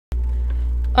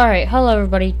Alright, hello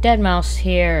everybody, Deadmau5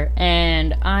 here,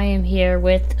 and I am here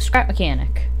with Scrap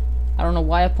Mechanic. I don't know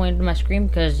why I pointed to my screen,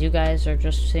 because you guys are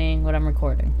just seeing what I'm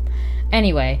recording.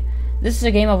 Anyway, this is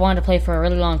a game I've wanted to play for a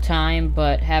really long time,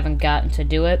 but haven't gotten to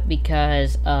do it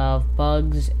because of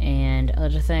bugs and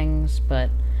other things, but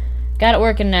got it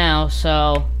working now,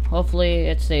 so hopefully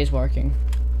it stays working.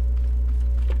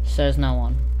 Says no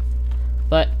one.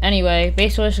 But anyway,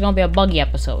 basically it's going to be a buggy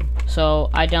episode. So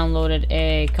I downloaded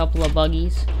a couple of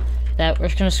buggies that we're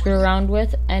just going to screw around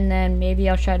with, and then maybe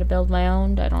I'll try to build my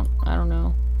own. I don't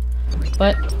know.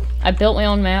 But I built my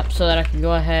own map so that I can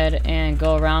go ahead and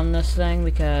go around this thing,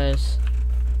 because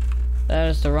that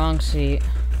is the wrong seat.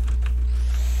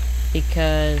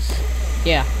 Because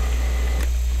yeah.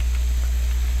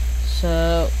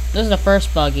 So this is the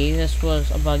first buggy. This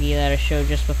was a buggy that I showed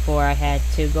just before I had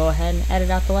to go ahead and edit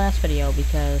out the last video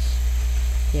because,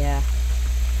 yeah.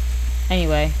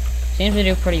 Anyway, seems to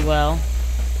do pretty well.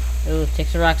 Ooh,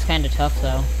 Ticks the Rock's kind of tough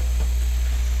though.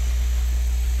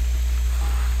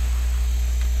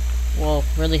 Whoa,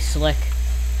 really slick.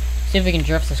 See if we can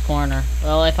drift this corner.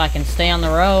 Well, if I can stay on the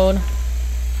road.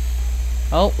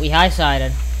 Oh, we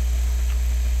high-sided.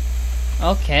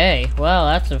 Okay, well,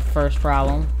 that's the first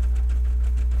problem.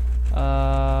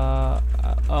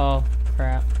 Oh,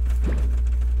 crap.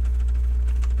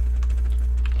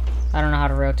 I don't know how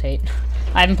to rotate.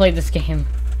 I haven't played this game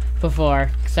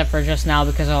before, except for just now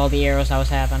because of all the arrows I was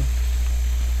having.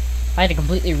 I had to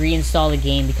completely reinstall the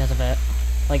game because of it.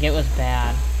 Like, it was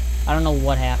bad. I don't know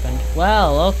what happened.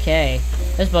 Well, okay.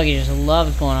 This buggy just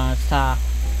loves going on its top.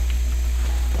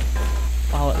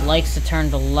 Oh, it likes to turn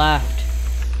to left.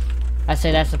 I'd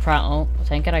say that's the problem. Oh,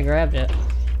 thank God I grabbed it.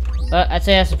 But I'd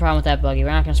say that's the problem with that buggy.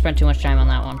 We're not going to spend too much time on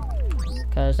that one,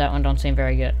 because that one don't seem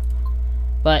very good.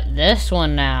 But this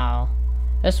one now,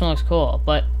 this one looks cool,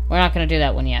 but we're not going to do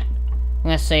that one yet. I'm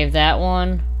going to save that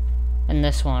one and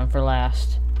this one for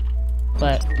last.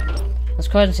 But let's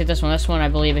go ahead and see this one. This one I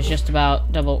believe is just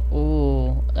about double.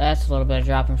 Ooh, that's a little bit of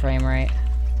drop in frame rate.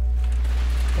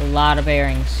 A lot of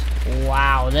bearings.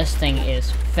 Wow, this thing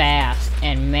is fast,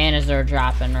 and man is there a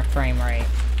drop in our frame rate.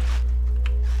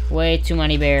 Way too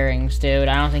many bearings, dude.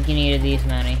 I don't think you needed these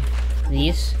many.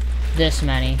 These? This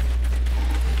many.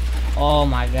 Oh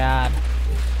my god.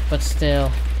 But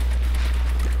still.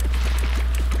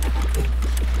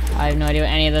 I have no idea what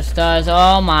any of this does.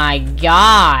 Oh my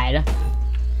god.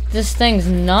 This thing's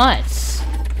nuts.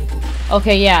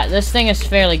 Okay, yeah, this thing is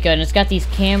fairly good, and it's got these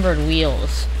cambered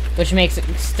wheels, which makes it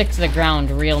stick to the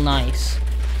ground real nice.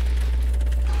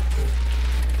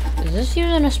 Is this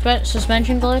using a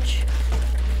suspension glitch?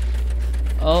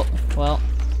 Oh, well.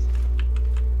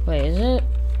 Wait, is it?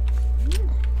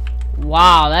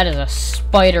 Wow, that is a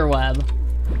spider web.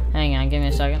 Hang on, give me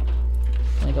a second.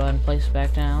 Let me go ahead and place it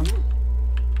back down.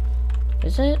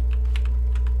 Is it?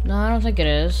 No, I don't think it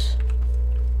is.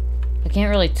 I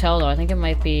can't really tell, though. I think it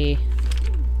might be...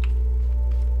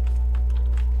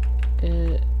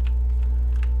 No,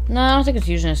 I don't think it's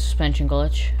using a suspension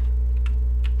glitch.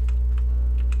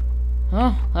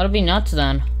 Oh, that'll be nuts,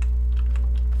 then.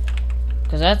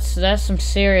 Because that's some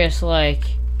serious, like,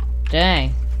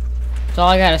 dang. That's all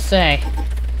I gotta say.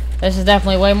 This is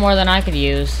definitely way more than I could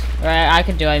use. Or I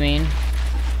could do, I mean.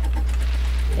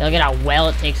 Yeah, look at how well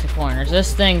it takes the corners.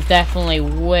 This thing's definitely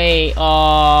way...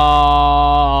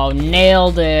 Oh,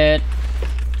 nailed it.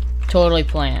 Totally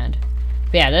planned.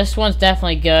 But yeah, this one's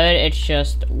definitely good. It's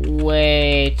just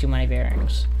way too many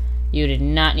bearings. You did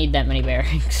not need that many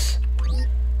bearings.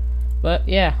 But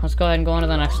yeah, let's go ahead and go on to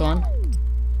the next one.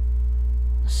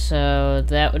 So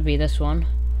that would be this one.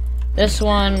 This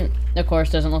one, of course,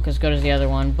 doesn't look as good as the other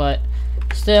one, but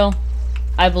still,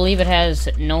 I believe it has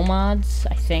no mods,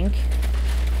 I think.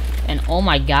 And oh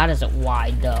my god, is it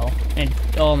wide though? And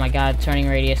oh my god, turning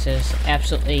radius is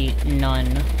absolutely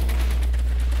none.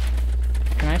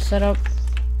 Can I set up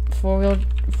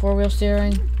four-wheel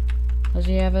steering? Does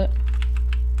he have it?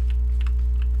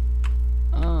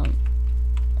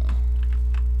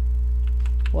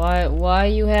 Why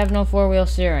you have no four-wheel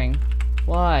steering?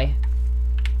 Why?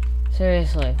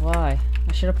 Seriously, why?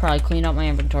 I should have probably cleaned up my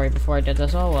inventory before I did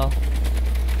this. Oh well.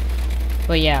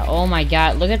 But yeah, oh my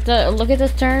god, look at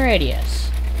this turn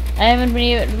radius. I haven't been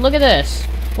even look at this.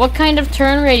 What kind of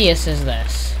turn radius is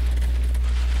this?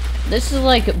 This is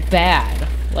like bad.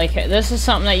 Like this is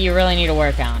something that you really need to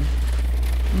work on.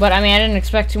 But I mean I didn't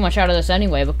expect too much out of this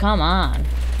anyway, but come on.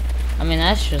 I mean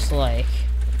that's just like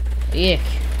ick.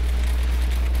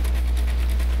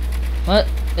 Well,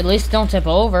 at least don't tip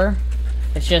over.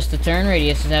 It's just the turn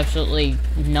radius is absolutely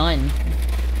none.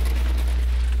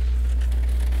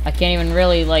 I can't even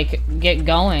really, like, get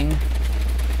going.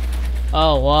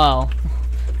 Oh, wow.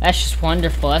 That's just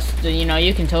wonderful. That's, you know,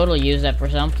 you can totally use that for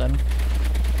something.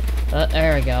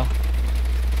 There we go.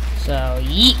 So,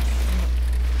 yeet.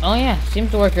 Oh yeah,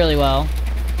 seems to work really well.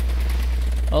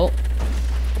 Oh,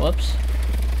 whoops.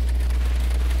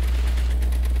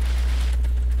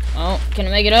 Oh, can I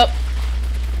make it up?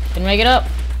 Can I make it up?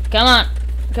 Come on,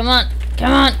 come on,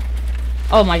 come on.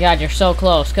 Oh my god, you're so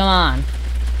close. Come on.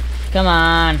 Come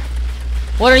on.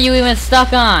 What are you even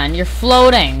stuck on? You're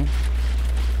floating.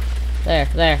 There,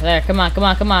 there, there. Come on, come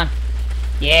on, come on.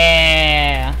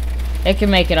 Yeah. It can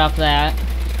make it up that.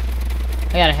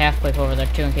 I got a half pipe over there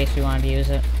too in case we wanted to use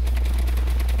it.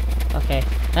 Okay.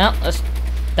 Well, let's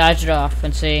dodge it off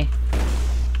and see.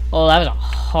 Oh, that was a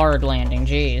hard landing.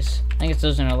 Jeez. I think it's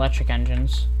those in electric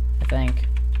engines. I think.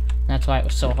 And that's why it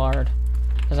was so hard.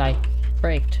 Because I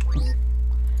braked.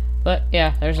 But,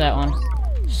 yeah, there's that one.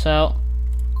 So,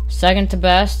 second to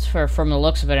best, from the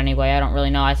looks of it anyway. I don't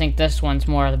really know. I think this one's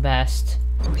more the best.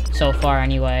 So far,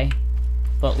 anyway.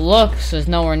 But looks is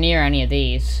nowhere near any of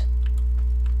these.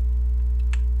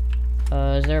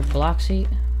 Is there a block seat?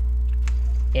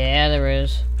 Yeah, there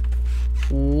is.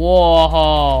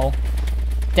 Whoa!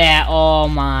 That, oh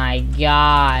my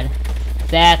god.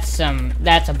 That's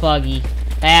a buggy.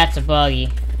 That's a buggy.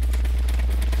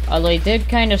 Although he did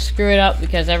kind of screw it up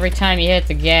because every time you hit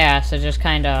the gas, it just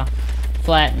kind of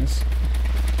flattens.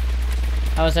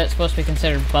 How is that supposed to be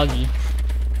considered buggy?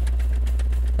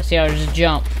 Let's see how it just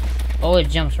jump. Oh, it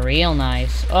jumps real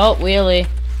nice. Oh, wheelie.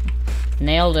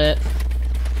 Nailed it.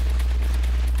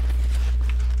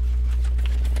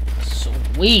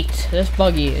 Sweet. This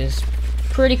buggy is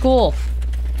pretty cool.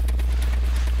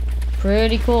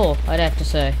 Pretty cool, I'd have to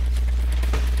say.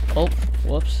 Oh,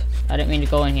 whoops. I didn't mean to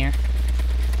go in here.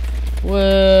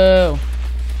 Whoa.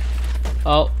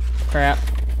 Oh, crap.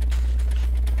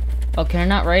 Oh, can it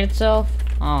not right itself?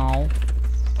 Oh.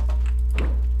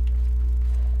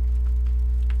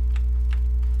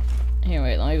 Here,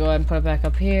 wait, let me go ahead and put it back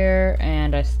up here.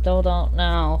 And I still don't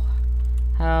know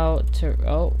how to...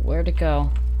 Oh, where'd it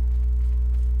go?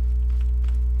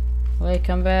 Wait,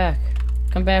 come back.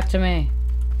 Come back to me.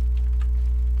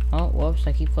 Oh, whoops,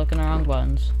 I keep clicking the wrong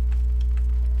buttons.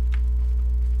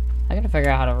 I gotta figure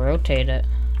out how to rotate it.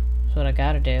 That's what I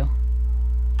gotta do.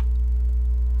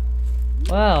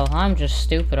 Well, I'm just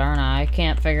stupid, aren't I? I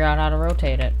can't figure out how to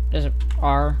rotate it. Is it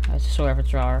R? I swear if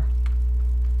it's R.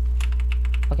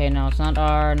 Okay, no, it's not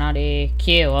R, not E.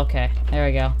 Q, okay. There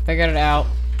we go. Figured it out.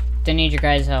 Didn't need your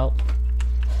guys' help.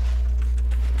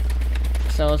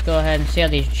 So let's go ahead and see how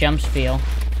these jumps feel.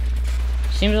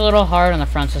 Seems a little hard on the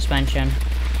front suspension.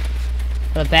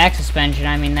 The back suspension,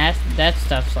 I mean, that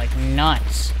stuff's like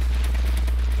nuts.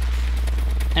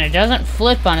 And it doesn't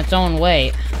flip on its own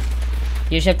weight.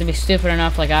 You just have to be stupid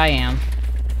enough like I am.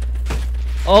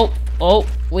 Oh, oh,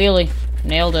 wheelie.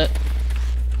 Nailed it.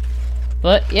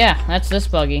 But, yeah, that's this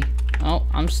buggy. Oh,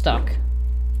 I'm stuck.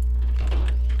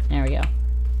 There we go.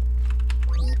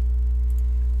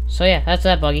 So, yeah, that's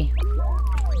that buggy.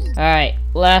 Alright,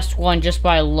 last one just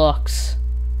by looks.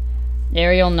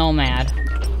 Aerial Nomad.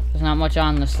 There's not much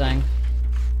on this thing.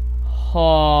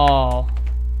 Oh.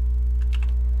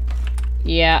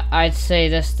 Yeah, I'd say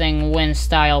this thing wins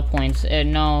style points.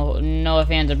 No ifs,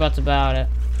 ands, or buts about it.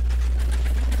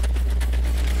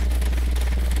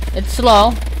 It's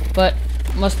slow, but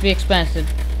must be expensive.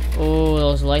 Oh,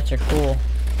 those lights are cool.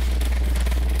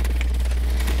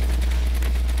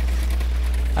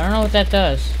 I don't know what that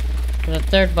does. There's a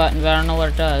third button, but I don't know what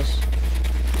it does.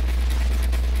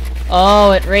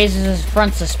 Oh, it raises his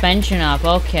front suspension up.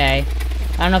 Okay.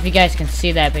 I don't know if you guys can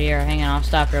see that, but here, hang on, I'll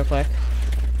stop real quick.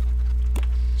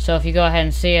 So if you go ahead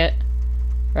and see it,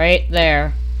 right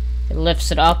there, it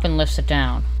lifts it up and lifts it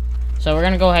down. So we're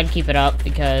gonna go ahead and keep it up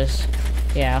because,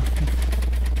 yeah.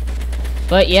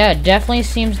 But yeah, it definitely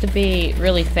seems to be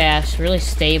really fast, really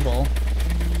stable.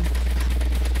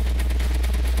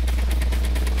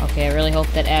 Okay, I really hope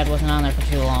that ad wasn't on there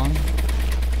for too long.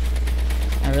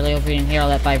 I really hope you didn't hear all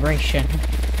that vibration.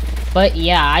 But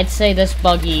yeah, I'd say this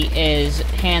buggy is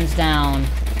hands down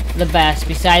the best,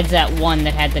 besides that one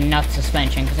that had the nut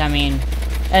suspension, because I mean,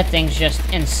 that thing's just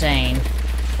insane.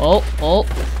 Oh, oh,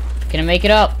 can I make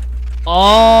it up?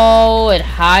 Oh, it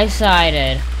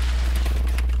high-sided.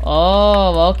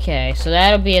 Oh, okay, so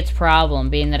that'll be its problem,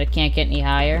 being that it can't get any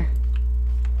higher.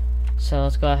 So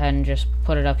let's go ahead and just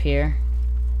put it up here.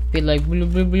 Be like, blue,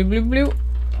 blue, blue, blue, blue.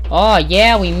 Oh,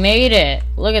 yeah, we made it.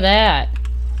 Look at that.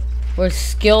 We're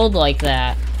skilled like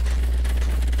that.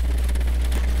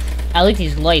 I like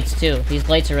these lights, too. These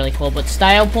lights are really cool. But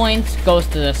style points goes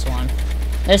to this one.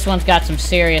 This one's got some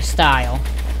serious style.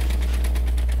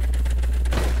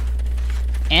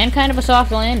 And kind of a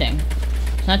soft landing.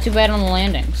 It's not too bad on the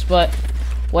landings, but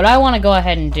what I want to go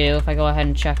ahead and do, if I go ahead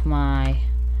and check my...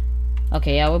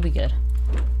 Okay, yeah, we'll be good.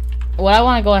 What I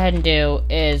want to go ahead and do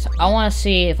is, I want to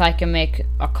see if I can make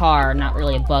a car, not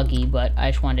really a buggy, but I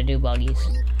just wanted to do buggies.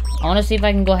 I want to see if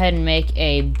I can go ahead and make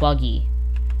a buggy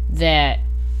that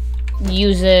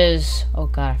uses... Oh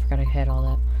god, I forgot I had all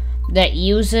that. That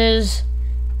uses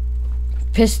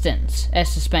pistons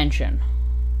as suspension.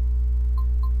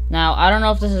 Now, I don't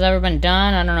know if this has ever been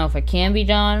done. I don't know if it can be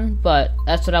done, but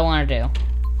that's what I want to do.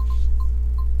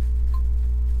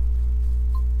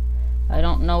 I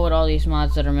don't know what all these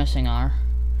mods that are missing are.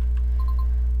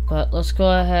 But let's go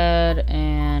ahead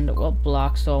and... What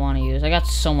blocks do I want to use? I got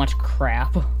so much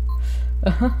crap.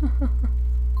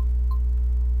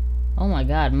 Oh my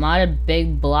god. Modded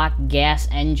big block gas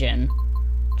engine.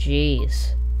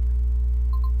 Jeez.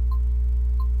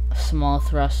 Small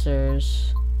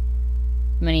thrusters.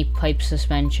 Mini pipe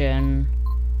suspension.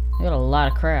 I got a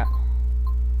lot of crap.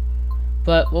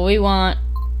 But what we want...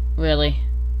 Really?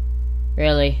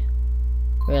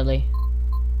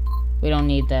 We don't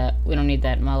need that. We don't need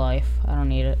that in my life. I don't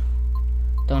need it.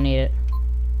 Don't need it.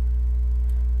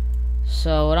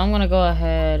 So what I'm gonna go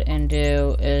ahead and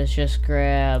do is just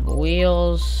grab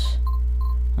wheels.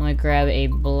 I'm gonna grab a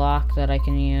block that I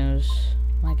can use.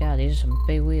 Oh my god, these are some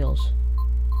big wheels.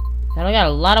 God, I got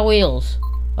a lot of wheels.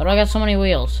 Why do I got so many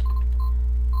wheels?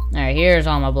 Alright, here's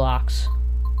all my blocks.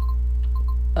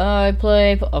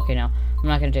 Okay, no. I'm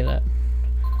not gonna do that.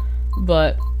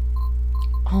 But...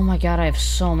 Oh my god, I have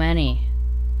so many.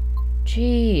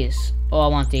 Jeez. Oh, I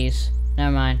want these.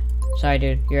 Never mind. Sorry,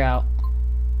 dude. You're out.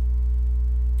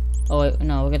 Oh, wait.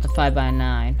 No, we'll get the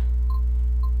 5x9.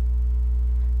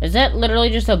 Is that literally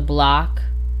just a block?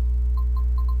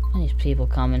 What are these people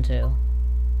coming to?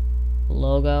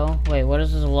 Logo? Wait, what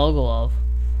is this a logo of?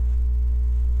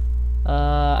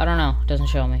 I don't know. It doesn't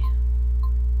show me.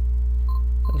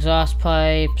 Exhaust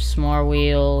pipes, more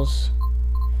wheels.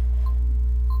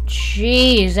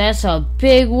 Jeez, that's a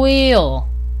big wheel.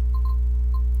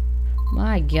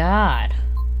 My god.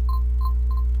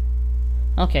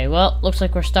 Okay, well, looks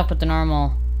like we're stuck with the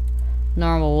normal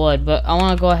wood, but I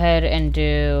want to go ahead and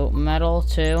do metal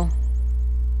too.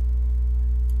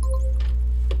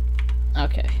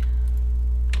 Okay.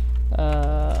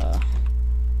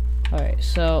 Alright,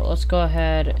 so let's go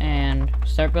ahead and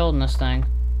start building this thing.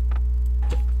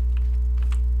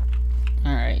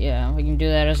 Alright, yeah, we can do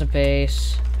that as a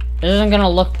base. This isn't gonna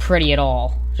look pretty at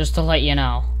all, just to let you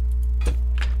know.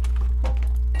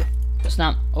 It's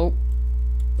not... Oh.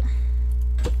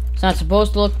 It's not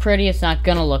supposed to look pretty, it's not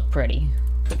gonna look pretty.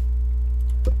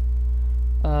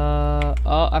 Oh,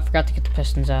 I forgot to get the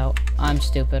pistons out. I'm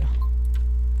stupid.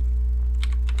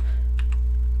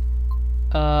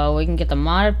 We can get the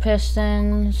modded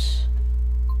pistons.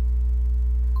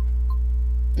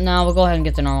 No, we'll go ahead and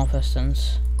get the normal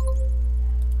pistons.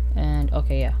 And,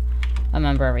 okay, yeah. I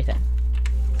remember everything.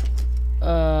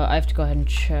 I have to go ahead and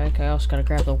check. I also gotta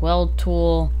grab the weld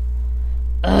tool.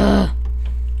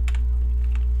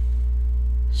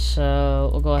 So,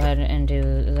 we'll go ahead and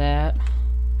do that.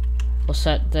 We'll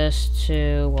set this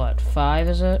to, what, 5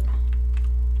 is it?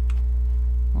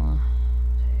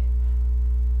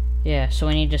 Yeah, so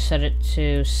we need to set it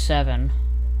to 7.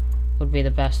 Would be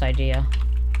the best idea.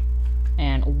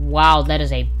 And, wow, that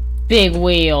is a big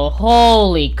wheel.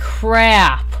 Holy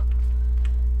crap.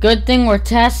 Good thing we're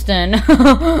testing.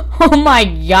 Oh my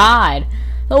god.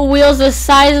 The wheel's the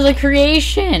size of the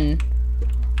creation.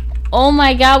 Oh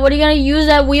my god, what are you gonna use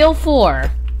that wheel for?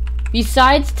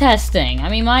 Besides testing. I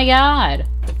mean, my god.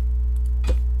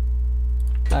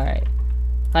 Alright.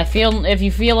 If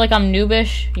you feel like I'm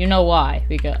noobish, you know why.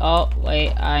 Because, oh,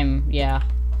 wait, yeah.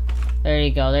 There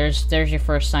you go. There's your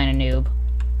first sign of noob.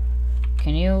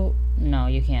 Can you? No,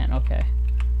 you can't. Okay.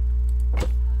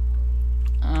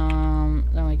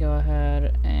 Then we go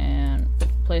ahead and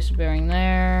place a bearing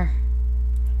there.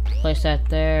 Place that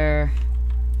there.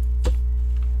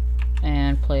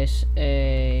 And place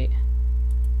a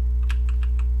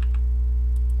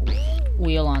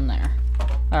wheel on there.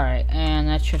 Alright, and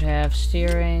that should have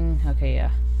steering. Okay,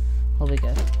 yeah. We'll be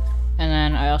good. And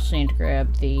then I also need to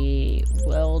grab the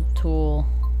weld tool.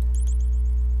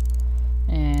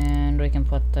 And we can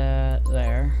put that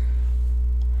there.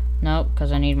 Nope,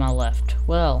 because I need my lift.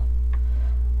 Well,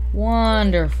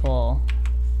 wonderful.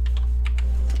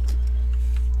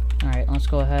 Alright, let's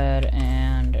go ahead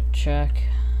and check.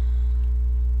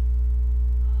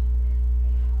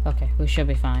 Okay, we should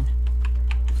be fine.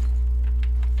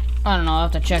 I don't know, I'll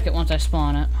have to check it once I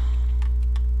spawn it.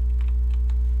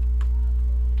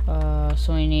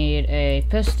 So we need a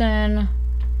piston,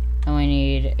 and we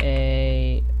need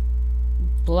a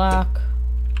block.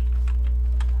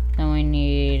 we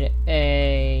need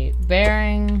a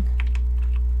bearing,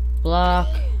 block,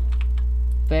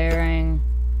 bearing,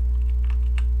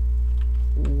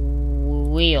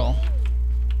 wheel.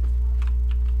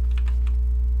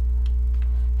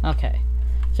 Okay,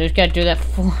 so we just gotta do that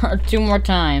 2 more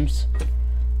times,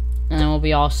 and then we'll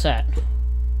be all set.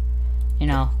 You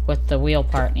know, with the wheel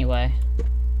part anyway.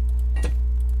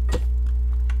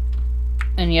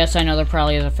 And yes, I know there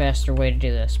probably is a faster way to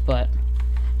do this, but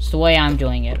it's the way I'm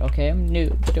doing it, okay? I'm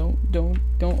new. Don't.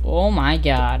 Oh my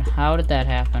god. How did that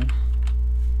happen?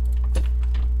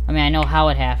 I mean, I know how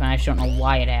it happened. I just don't know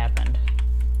why it happened.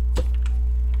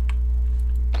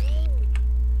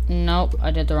 Nope, I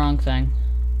did the wrong thing.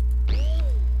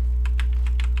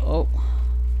 Oh.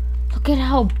 Look at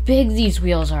how big these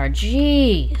wheels are.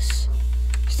 Jeez.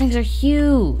 These things are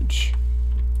huge.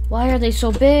 Why are they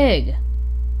so big?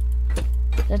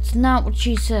 That's not what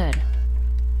she said.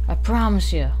 I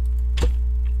promise you.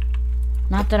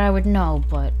 Not that I would know,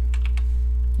 but,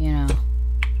 you know.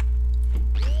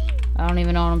 I don't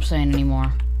even know what I'm saying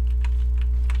anymore.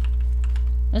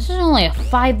 This is only a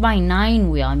 5x9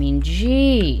 wheel. I mean,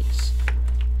 jeez.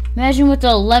 Imagine with the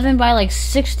 11 by like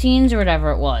 16s or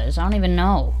whatever it was. I don't even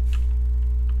know.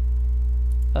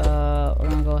 We're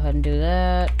gonna go ahead and do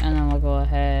that, and then we'll go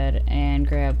ahead and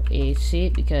grab a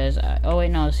seat because oh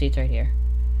wait, no, the seat's right here.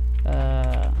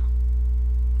 There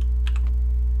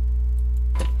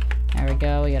we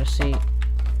go, we got a seat.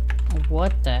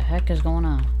 What the heck is going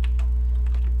on?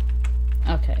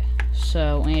 Okay,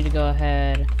 so we need to go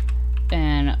ahead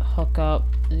and hook up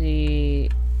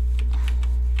the...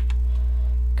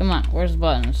 Come on, where's the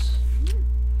buttons?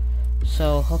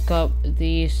 So hook up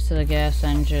these to the gas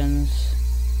engines.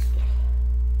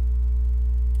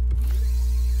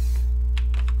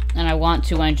 And I want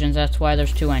 2 engines, that's why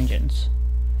there's 2 engines.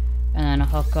 And then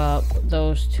hook up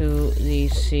those to the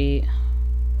seat.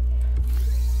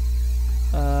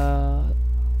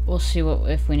 We'll see what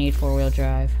if we need 4-wheel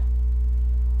drive.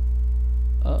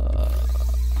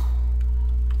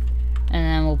 And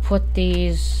then we'll put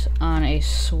these on a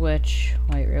switch.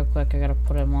 Wait, real quick, I gotta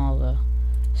put them all to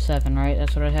 7, right?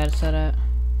 That's what I had it set at?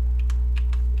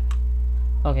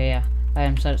 Okay, yeah. I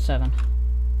am set at 7.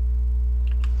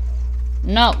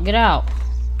 No, get out.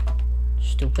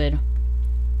 Stupid.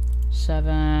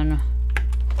 7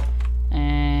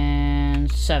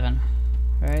 and 7.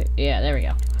 Right? Yeah, there we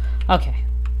go. Okay.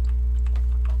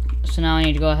 So now I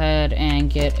need to go ahead and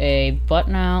get a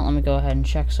button out. Let me go ahead and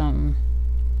check something.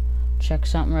 Check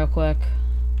something real quick.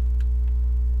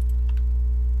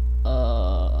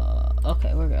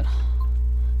 Okay, we're good.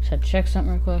 Just had to check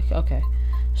something real quick. Okay.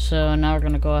 So now we're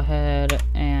gonna go ahead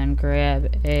and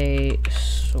grab a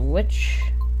switch.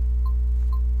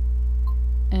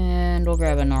 And we'll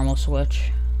grab a normal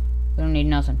switch. We don't need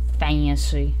nothing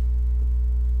fancy.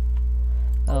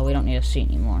 Oh, we don't need a seat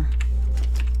anymore.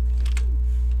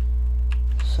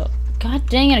 So, god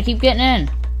dang it, I keep getting in.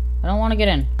 I don't want to get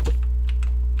in.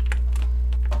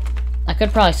 I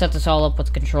could probably set this all up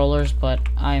with controllers, but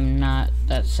I'm not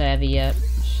that savvy yet,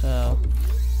 so...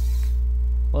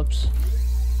 Whoops.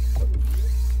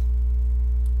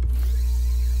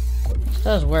 This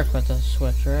does work with the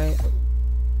switch, right?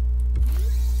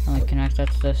 Let me connect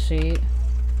that to the seat.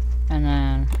 And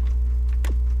then...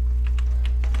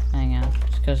 Hang on.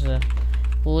 It's because of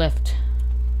the lift.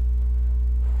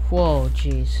 Whoa,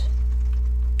 jeez.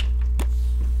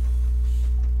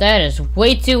 That is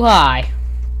way too high.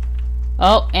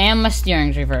 Oh, and my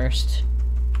steering's reversed.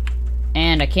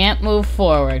 And I can't move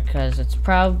forward because it's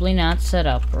probably not set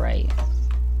up right.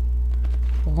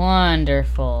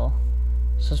 Wonderful.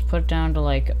 So let's put it down to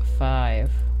like 5.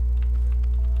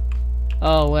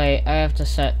 Oh wait, I have to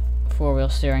set 4-wheel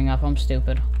steering up. I'm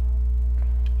stupid.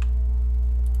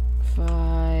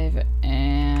 5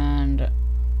 and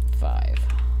 5.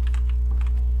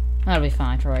 That'll be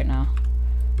fine for right now.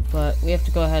 But we have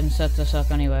to go ahead and set this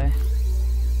up anyway.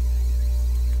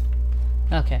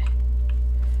 Okay.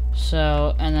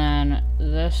 So, and then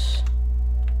this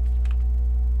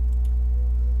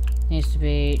needs to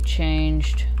be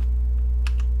changed.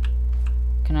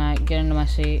 Can I get into my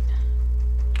seat?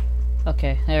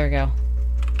 Okay, there we go.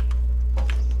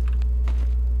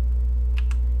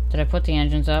 Did I put the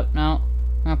engines up? No.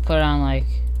 I'm gonna put it on like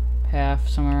half,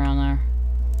 somewhere around there.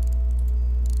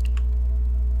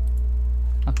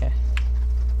 Okay.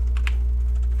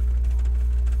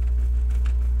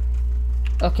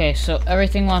 Okay, so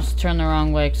everything wants to turn the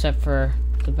wrong way except for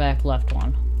the back left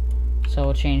one. So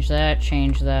we'll change that,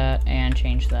 and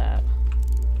change that.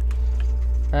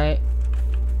 Right?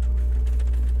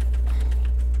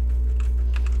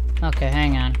 Okay,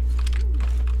 hang on.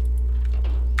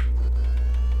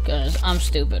 Because I'm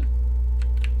stupid.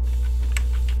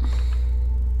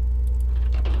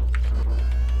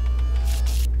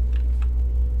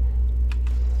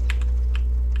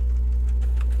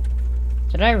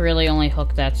 Did I really only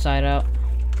hook that side up?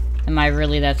 Am I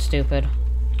really that stupid?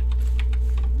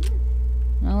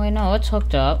 No, wait, no, it's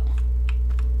hooked up.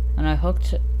 And I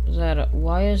hooked that up.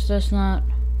 Why is this not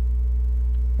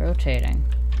rotating?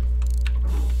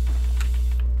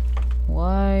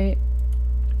 Why?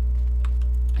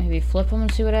 Maybe flip them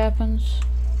and see what happens?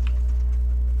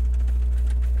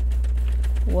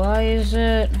 Why is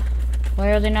it... Why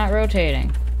are they not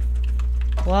rotating?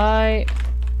 Why?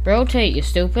 Rotate, you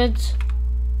stupids!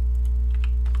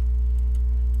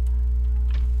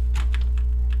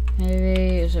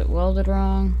 Maybe... Is it welded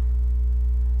wrong?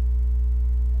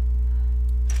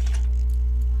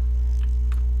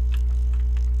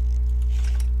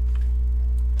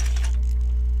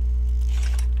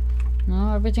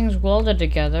 No, everything's welded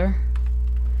together.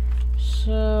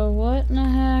 So, what in the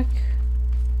heck?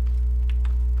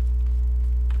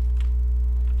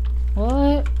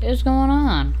 What is going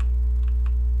on?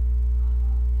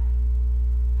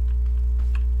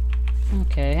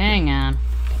 Okay, hang on.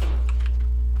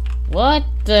 What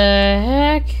the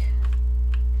heck?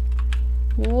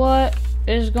 What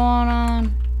is going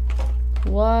on?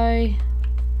 Why?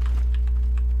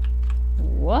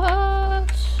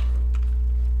 What?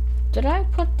 Did I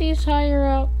put these higher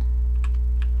up?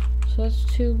 So that's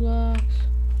 2 blocks.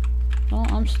 Oh,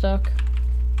 I'm stuck.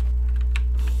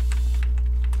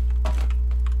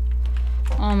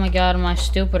 Oh my god, am I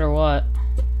stupid or what?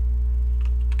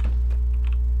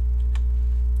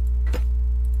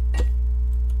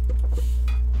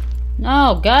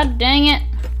 No, god dang it!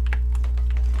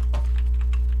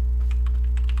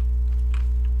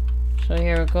 So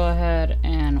here, go ahead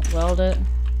and weld it.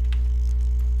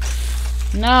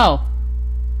 No!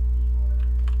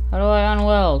 How do I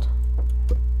unweld?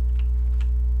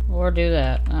 Or do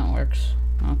that. That works.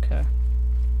 Okay.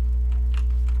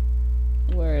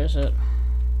 Where is it?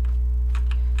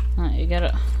 You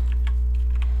gotta...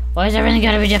 Why is everything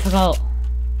gotta be difficult?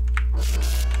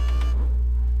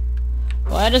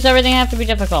 Why does everything have to be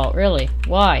difficult? Really?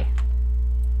 Why?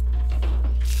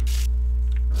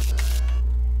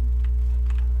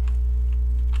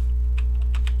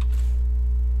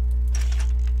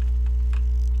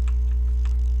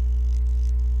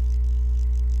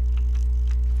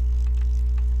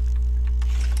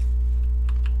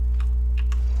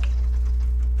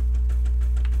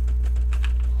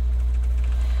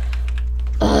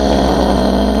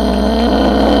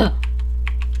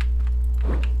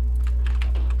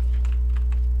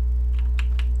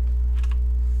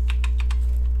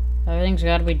 Everything's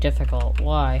gotta be difficult.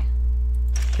 Why?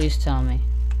 Please tell me.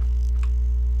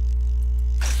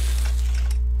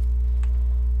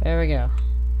 There we go.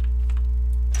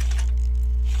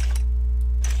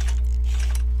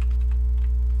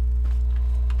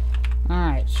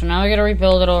 Alright, so now we gotta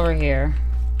rebuild it over here.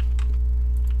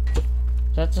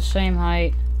 Is that the same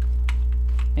height?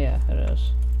 Yeah, it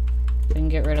is. We can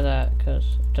get rid of that because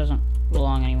it doesn't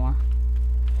belong anymore.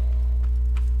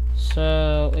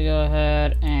 So we go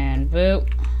ahead and boop,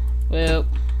 boop,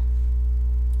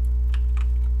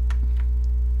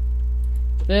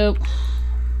 boop,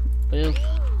 boop,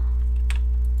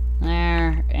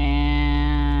 there,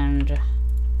 and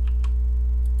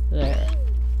there.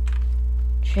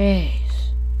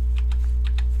 Jeez.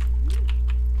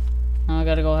 Now I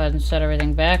gotta go ahead and set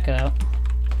everything back up.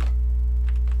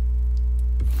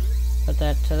 Put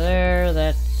that to there,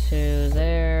 that to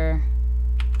there.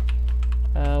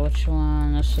 Which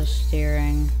one? This is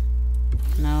steering.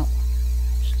 No.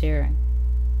 Steering.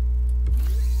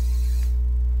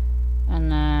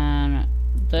 And then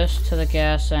this to the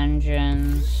gas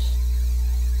engines.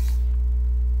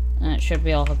 And it should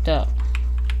be all hooked up.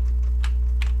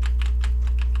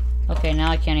 Okay,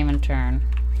 now I can't even turn.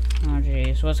 Oh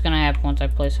jeez. What's gonna happen once I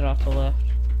place it off the lift?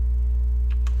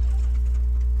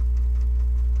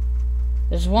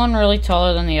 Is one really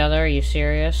taller than the other? Are you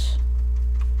serious?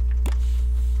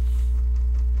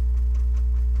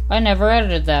 I never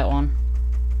edited that one.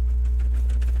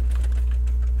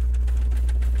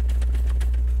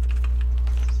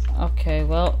 Okay,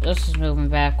 well, this is moving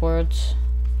backwards.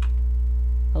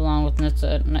 Along with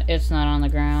it's not on the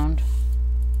ground.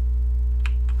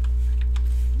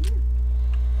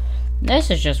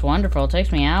 This is just wonderful. It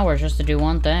takes me hours just to do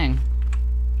one thing.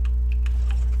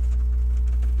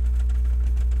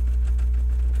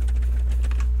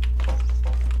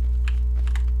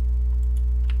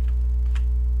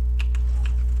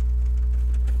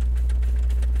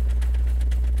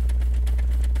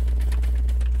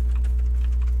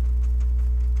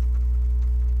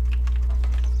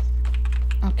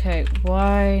 Okay,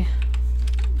 why?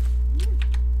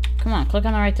 Come on, click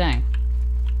on the right thing.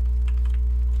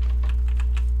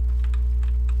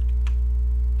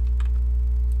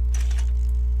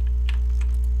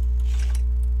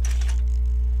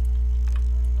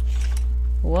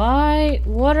 Why?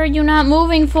 What are you not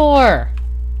moving for?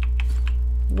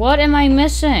 What am I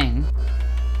missing?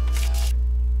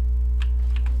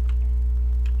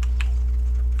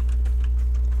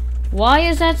 Why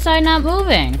is that side not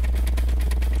moving?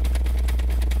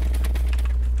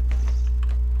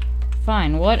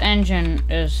 Fine, what engine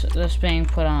is this being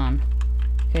put on?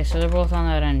 Okay, so they're both on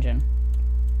that engine.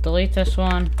 Delete this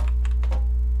one.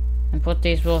 And put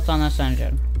these both on this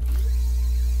engine.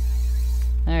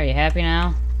 There, you happy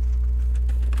now?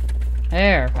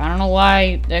 There. I don't know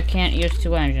why that can't use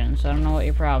two engines. I don't know what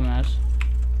your problem is.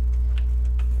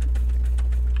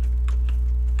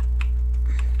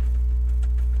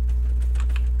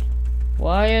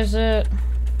 Why is it?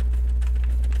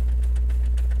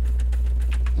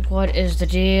 What is the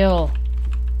deal?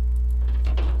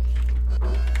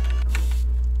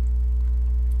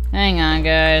 Hang on,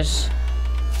 guys.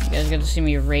 You guys get to see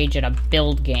me rage at a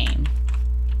build game.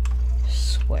 I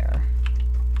swear.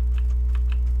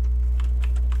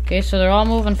 Okay, so they're all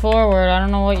moving forward. I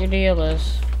don't know what your deal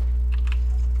is.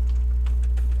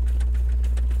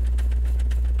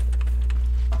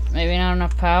 Maybe not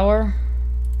enough power?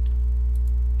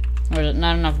 Or is it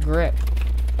not enough grip?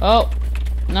 Oh!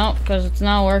 No, because it's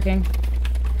not working.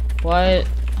 Why?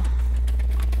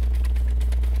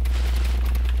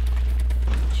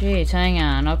 Jeez, hang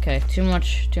on. Okay, too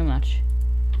much. I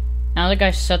don't think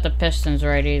I set the pistons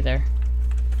right either.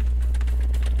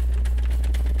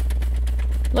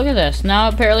 Look at this. Now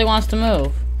it apparently wants to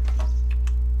move.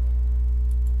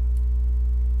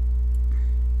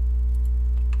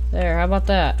 There, how about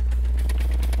that?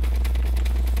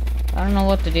 I don't know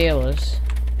what the deal is.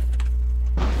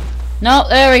 No,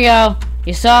 there we go.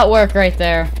 You saw it work right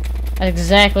there. That's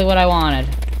exactly what I wanted.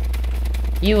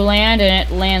 You land and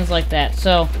it lands like that.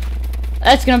 So,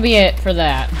 that's gonna be it for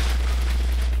that.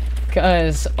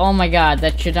 Because, oh my god,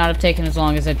 that should not have taken as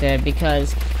long as it did.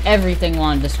 Because everything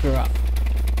wanted to screw up.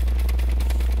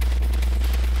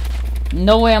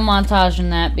 No way I'm montaging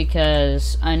that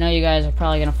because I know you guys are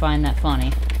probably gonna find that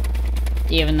funny.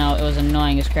 Even though it was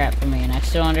annoying as crap for me. And I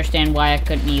still understand why I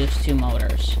couldn't use two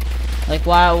motors. Like,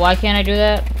 why can't I do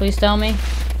that? Please tell me.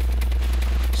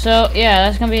 So, yeah,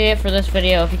 that's gonna be it for this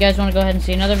video. If you guys want to go ahead and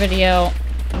see another video...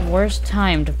 Worst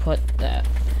time to put that.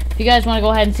 If you guys want to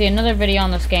go ahead and see another video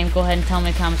on this game, go ahead and tell me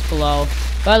in the comments below.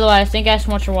 By the way, thank you guys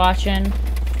so much for watching.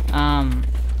 I don't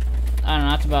know,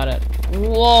 that's about it.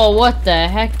 Whoa, what the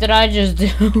heck did I just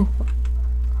do?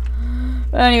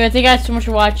 But anyway, thank you guys so much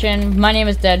for watching. My name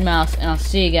is deadmau5, and I'll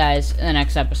see you guys in the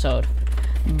next episode.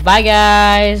 Bye,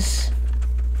 guys!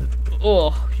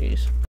 Oh, jeez.